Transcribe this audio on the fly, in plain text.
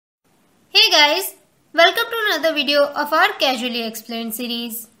guys, welcome to another video of our Casually Explained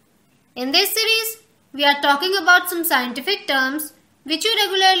series. In this series, we are talking about some scientific terms which you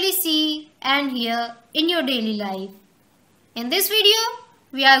regularly see and hear in your daily life. In this video,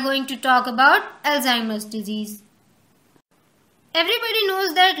 we are going to talk about Alzheimer's disease. Everybody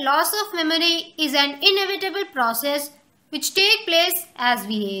knows that loss of memory is an inevitable process which takes place as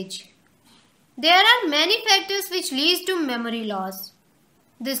we age. There are many factors which lead to memory loss.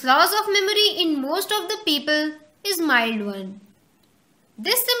 This loss of memory in most of the people is mild one.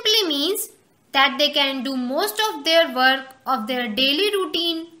 This simply means that they can do most of their work of their daily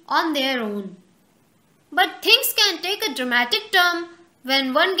routine on their own. But things can take a dramatic turn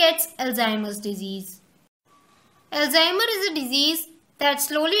when one gets Alzheimer's disease. Alzheimer is a disease that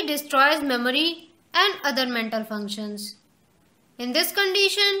slowly destroys memory and other mental functions. In this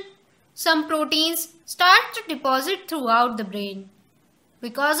condition, some proteins start to deposit throughout the brain.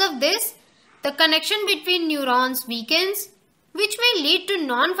 Because of this, the connection between neurons weakens, which may lead to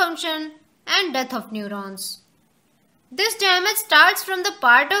non-function and death of neurons. This damage starts from the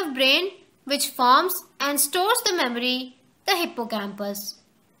part of brain which forms and stores the memory, the hippocampus.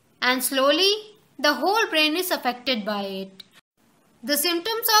 And slowly, the whole brain is affected by it. The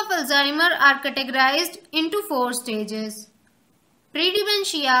symptoms of Alzheimer are categorized into 4 stages: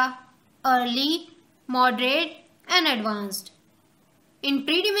 pre-dementia, early, moderate, and advanced. In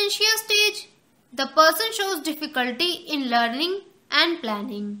pre-dementia stage, the person shows difficulty in learning and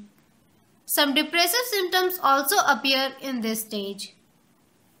planning. Some depressive symptoms also appear in this stage.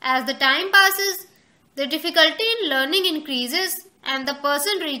 As the time passes, the difficulty in learning increases and the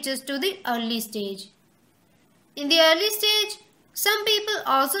person reaches to the early stage. In the early stage, some people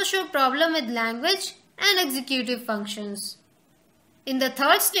also show problem with language and executive functions. In the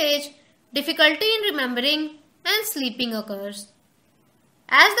 3rd stage, difficulty in remembering and sleeping occurs.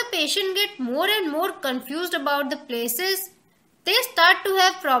 As the patient gets more and more confused about the places, they start to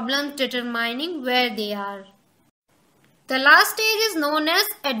have problems determining where they are. The last stage is known as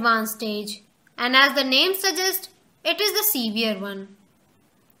advanced stage, and as the name suggests, it is the severe one.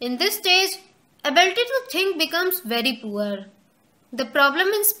 In this stage, ability to think becomes very poor. The problem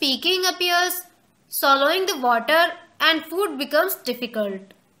in speaking appears, swallowing the water and food becomes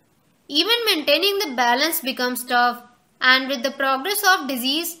difficult. Even maintaining the balance becomes tough, and with the progress of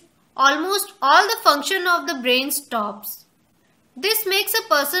disease, almost all the function of the brain stops. This makes a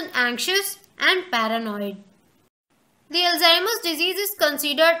person anxious and paranoid. The Alzheimer's disease is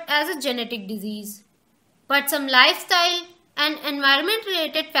considered as a genetic disease, but some lifestyle and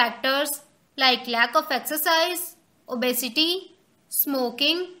environment-related factors like lack of exercise, obesity,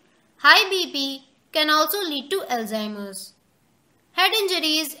 smoking, high BP can also lead to Alzheimer's. Head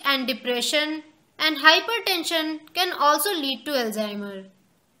injuries and depression and hypertension can also lead to Alzheimer.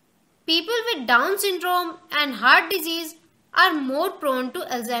 People with Down syndrome and heart disease are more prone to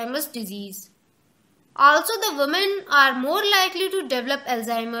Alzheimer's disease. Also, the women are more likely to develop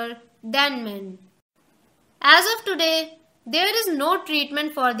Alzheimer than men. As of today, there is no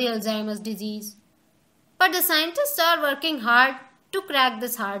treatment for the Alzheimer's disease. But the scientists are working hard to crack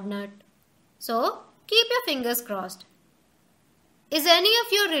this hard nut. So, keep your fingers crossed. Is any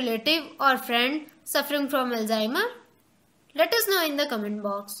of your relative or friend suffering from Alzheimer? Let us know in the comment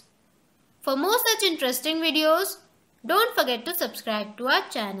box. For more such interesting videos, don't forget to subscribe to our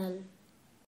channel.